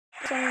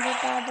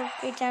संगीता यादव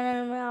के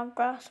चैनल में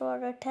आपका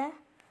स्वागत है।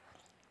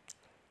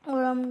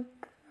 और हम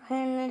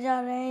खेलने जा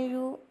रहे हैं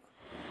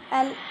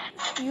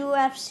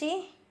UFC।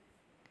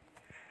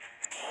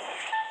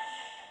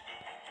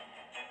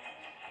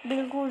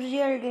 बिल्कुल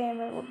रियल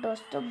गेम है वो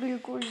दोस्तों,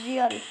 बिल्कुल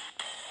रियल।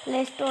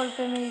 प्ले स्टोर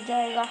पे मिल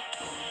जाएगा।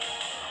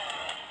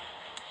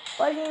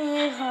 और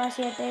ये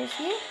खासियत है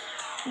इसकी,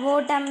 वो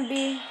MB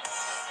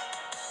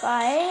का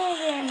है ये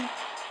गेम।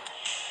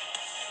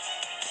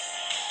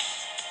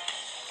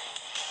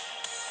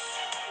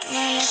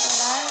 मैंने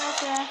चलाया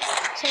वैसे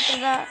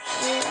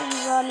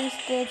वाली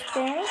स्टेज पे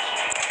है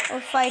और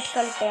फाइट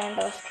करते हैं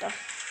दोस्तों।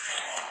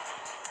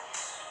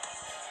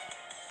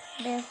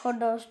 देखो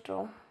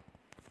दोस्तों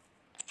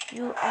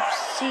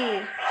UFC,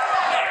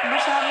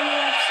 बस आप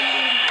UFC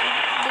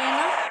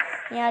देना,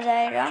 यहाँ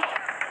जाएगा।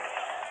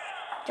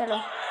 चलो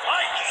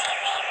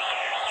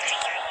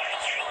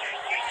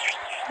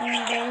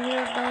देखिए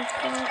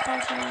दोस्तों का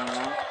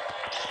चलेगा।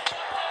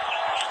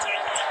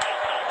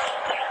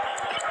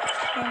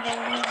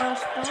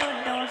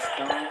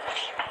 दोस्तों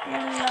ये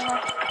लगा,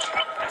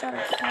 चल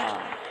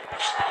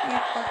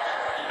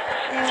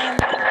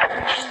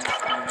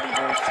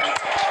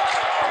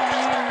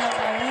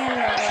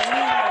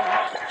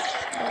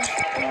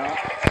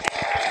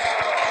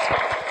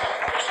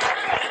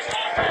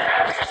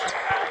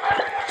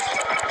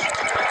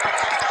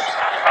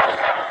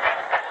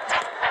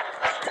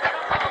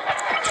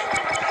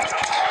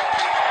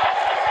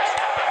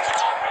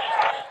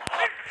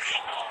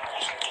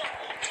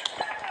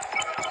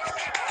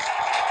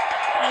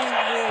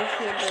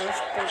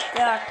दोस्तों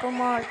क्या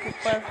कमाल के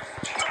ऊपर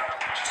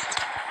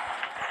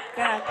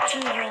क्या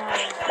चीज है,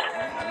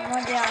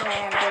 मजे आ रहे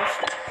हैं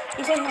दोस्तों।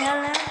 इसे खेलने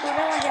में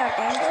पूरे मजे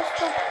आते हैं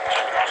दोस्तों।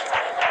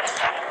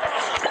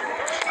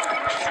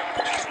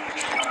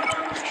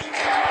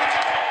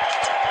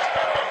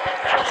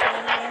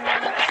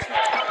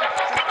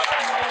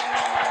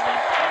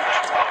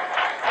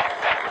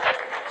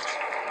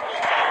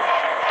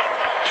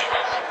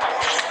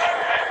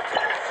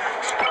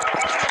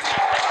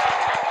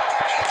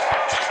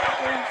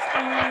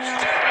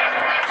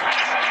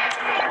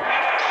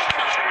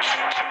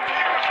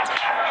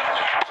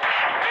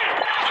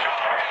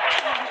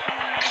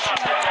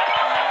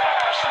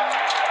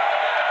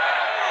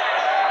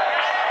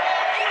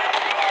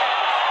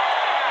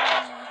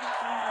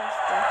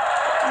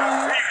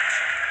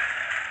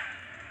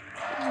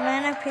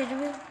 फिर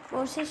भी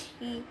कोशिश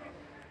की,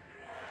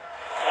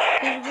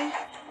 फिर भी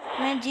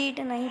मैं जीत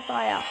नहीं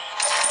पाया।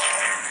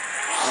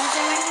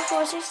 वैसे मेरी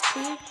कोशिश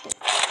थी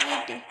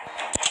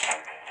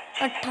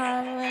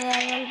 18वें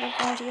लेवल पे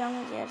पहुंच गया।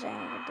 मुझे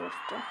जाएंगे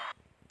दोस्तों।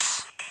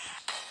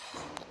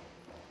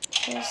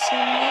 ऐसे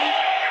में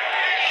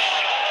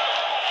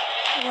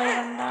वही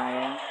बंदा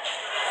आया।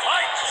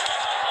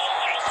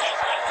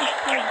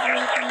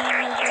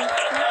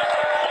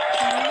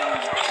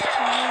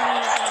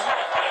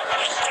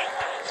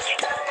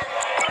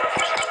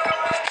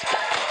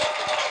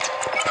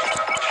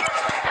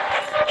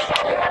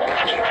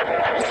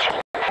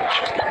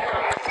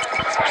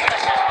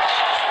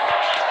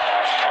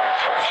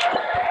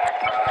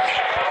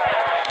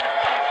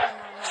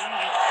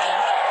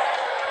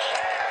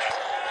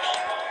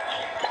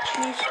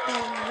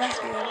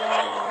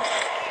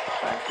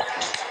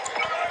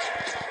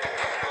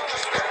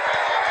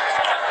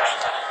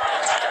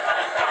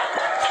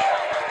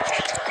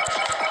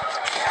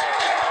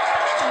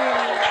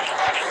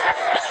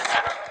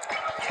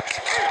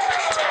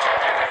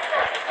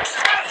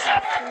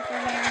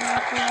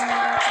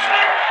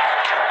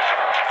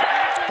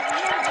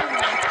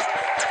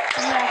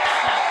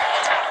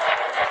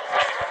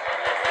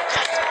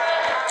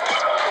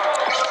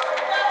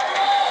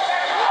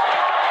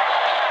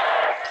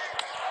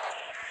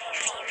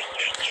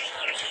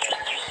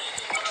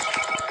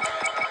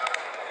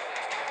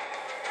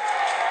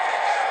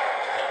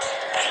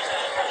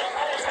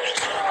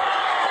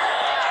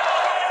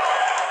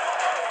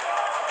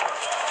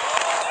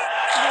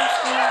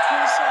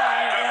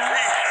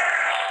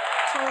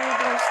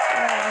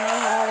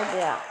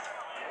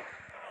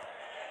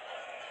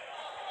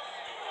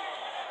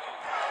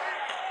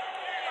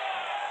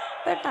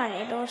 पता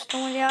नहीं दोस्तों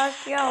मुझे आज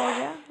क्या हो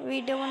गया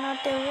वीडियो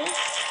बनाते हुए।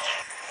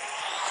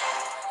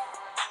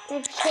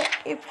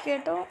 इसके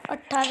तो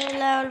 18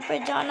 लेवल पे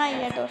जाना ही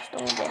है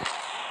दोस्तों मुझे,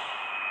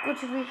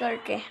 कुछ भी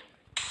करके।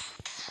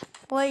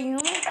 वही हूँ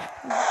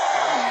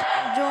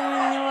जो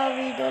मैंने वो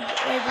वीडियो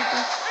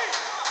एडिटिंग।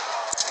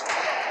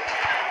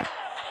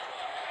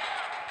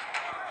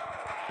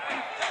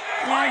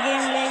 मैं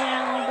गेम ले रहा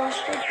हूँ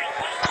दोस्तों,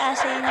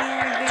 ऐसे ही मैं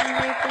गेम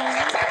लेते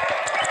हैं।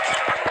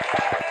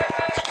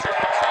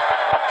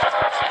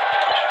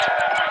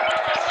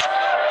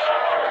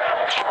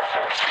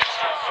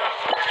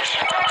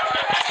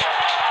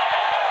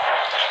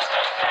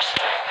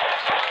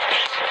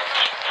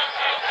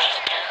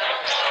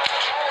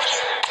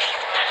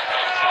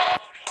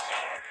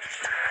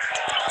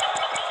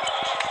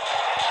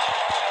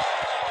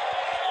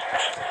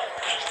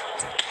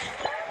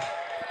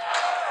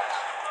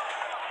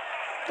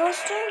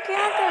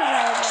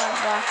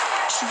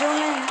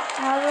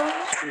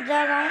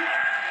 जा रहा हूँ।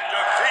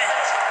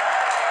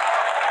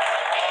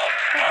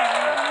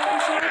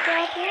 इसने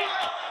क्या किया?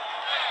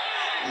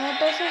 मैं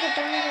तो इसे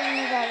खत्म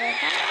करने जा रहा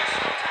था।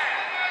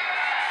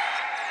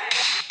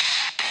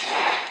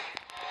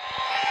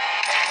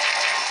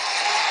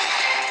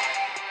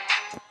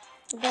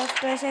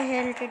 दोस्तों ऐसे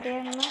खेलते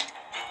थे ना,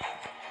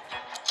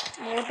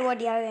 बहुत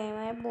बढ़िया गेम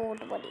है,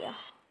 बहुत बढ़िया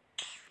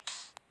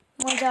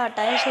मजा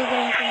आता है इसे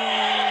गेम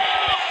खेलने में।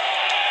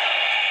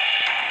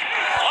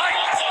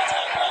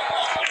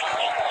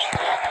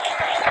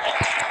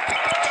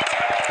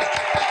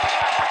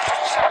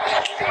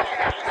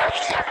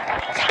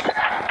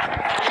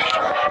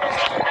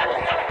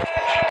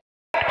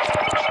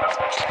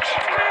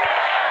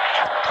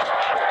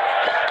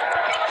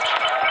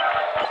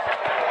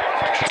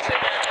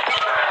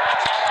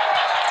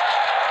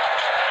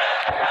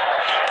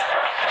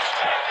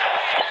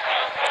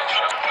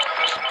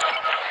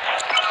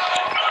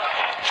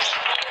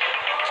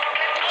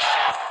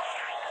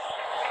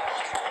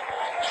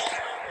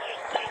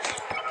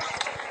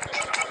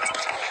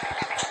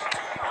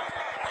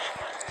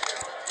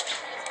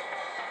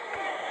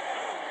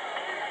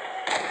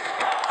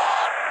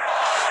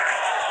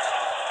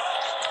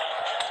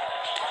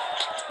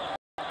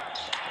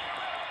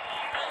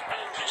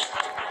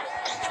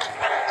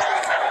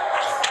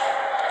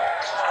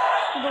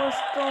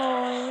 दोस्तों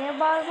ये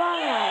बार बार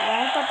मार रहा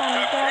है, पता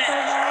नहीं क्या कर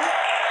रहा है।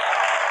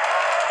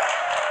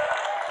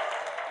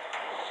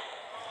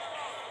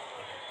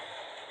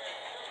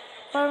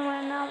 पर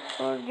मैंने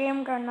आपको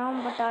गेम का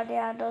नाम बता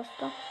दिया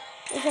दोस्तों,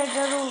 इसे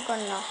ज़रूर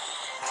करना।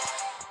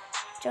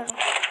 चलो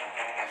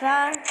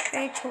यार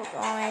ये छोड़ो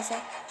हम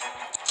ऐसे,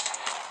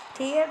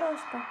 ठीक है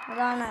दोस्तों,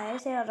 हराना है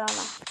इसे,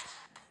 हराना।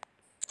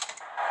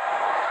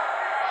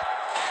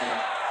 चलो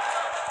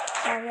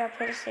आ गया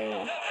फिर से।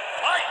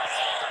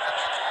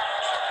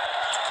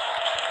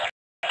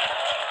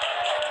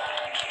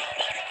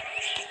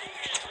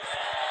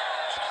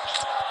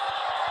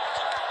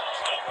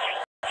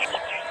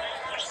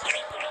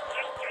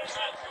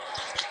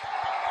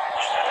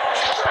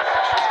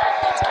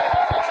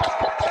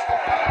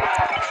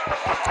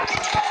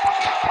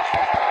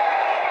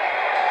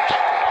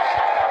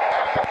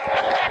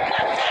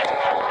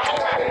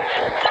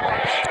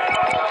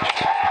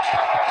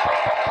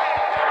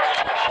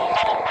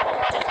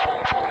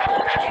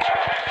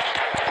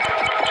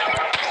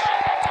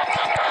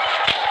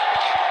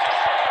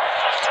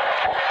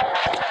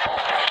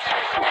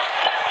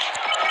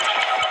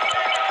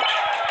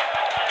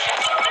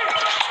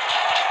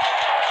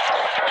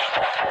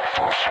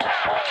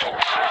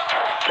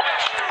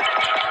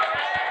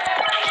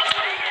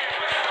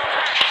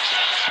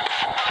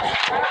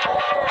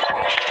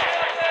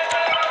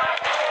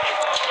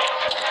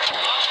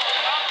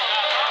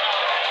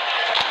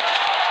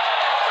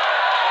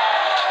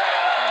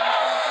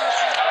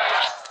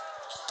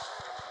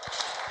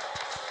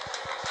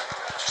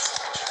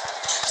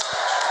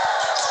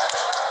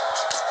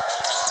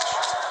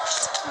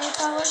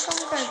 पावर कम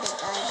कर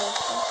देता है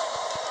दोस्तों,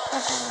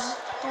 पता नहीं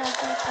क्या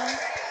करता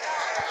है।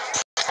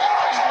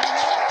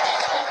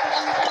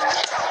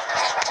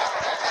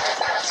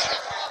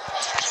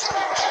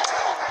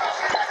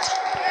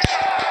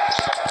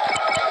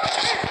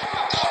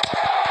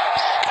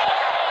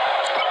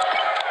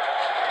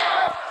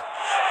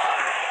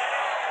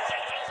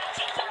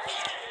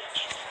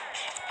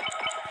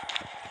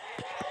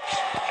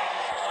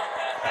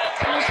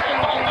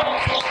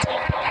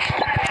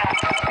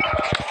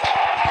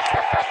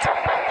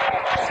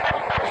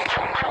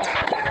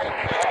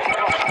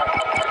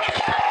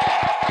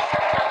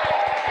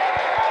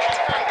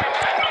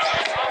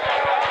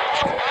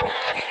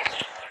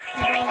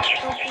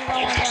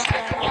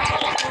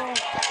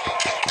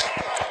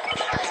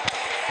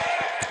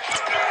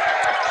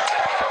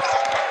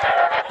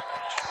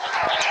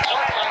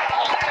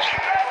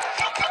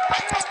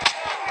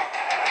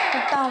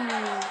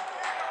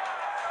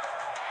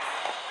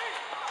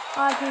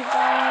 हाँ ठीक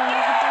है,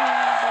 मैंने खत्म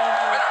कर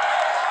दिया।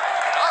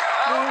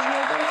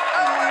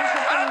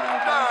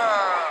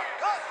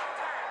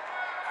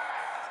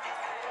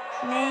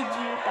 नहीं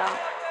जीता।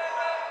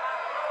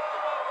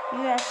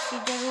 यूएफसी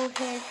जरूर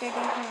खेल के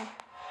देखें,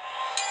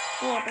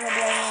 बहुत बढ़िया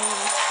गेम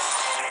है।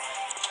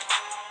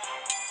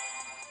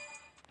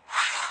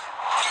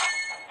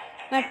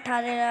 मैं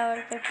 18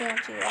 लेवल पे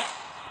पहुंच गया।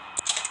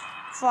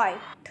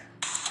 फाइट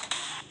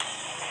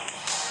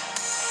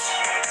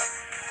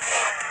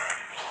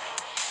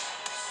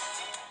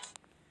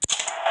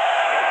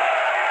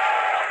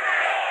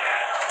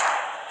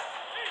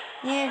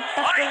ये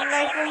टक्कर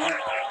लाइफ में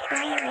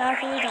तुम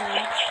लाख ही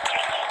जाना।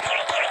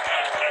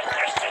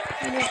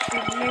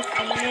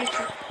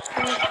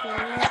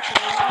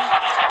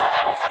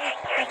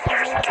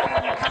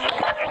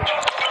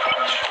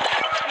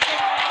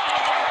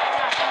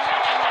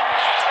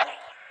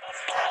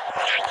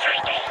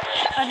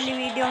 अगली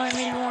वीडियो में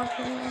मिलूंगा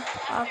फिर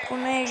आपको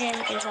नए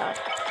गेम के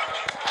साथ।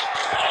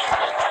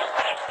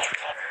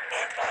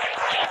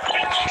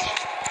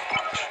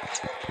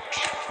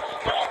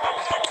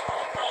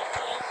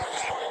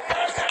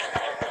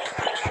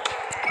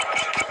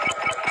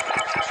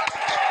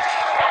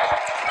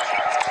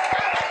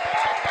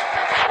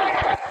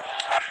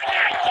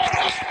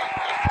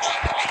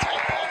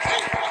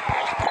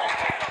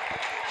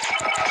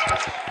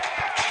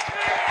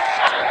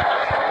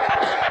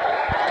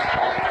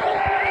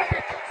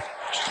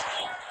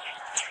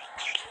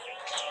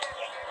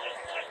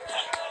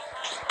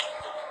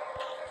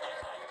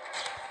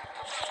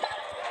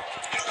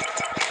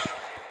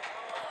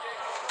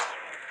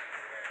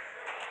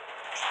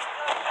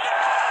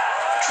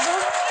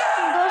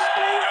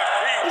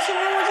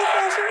 उसने मुझे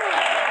कैसे मार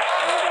दिया,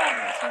 ये बात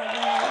नहीं समझ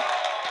में आई।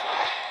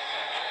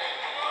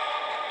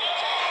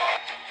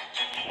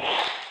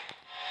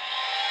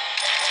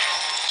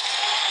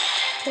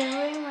 फिर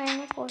भी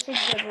मैंने कोशिश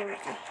जरूर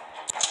की।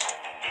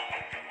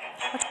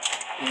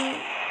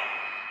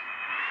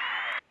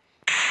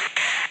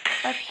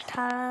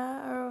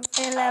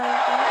 18वें लेवल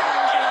पे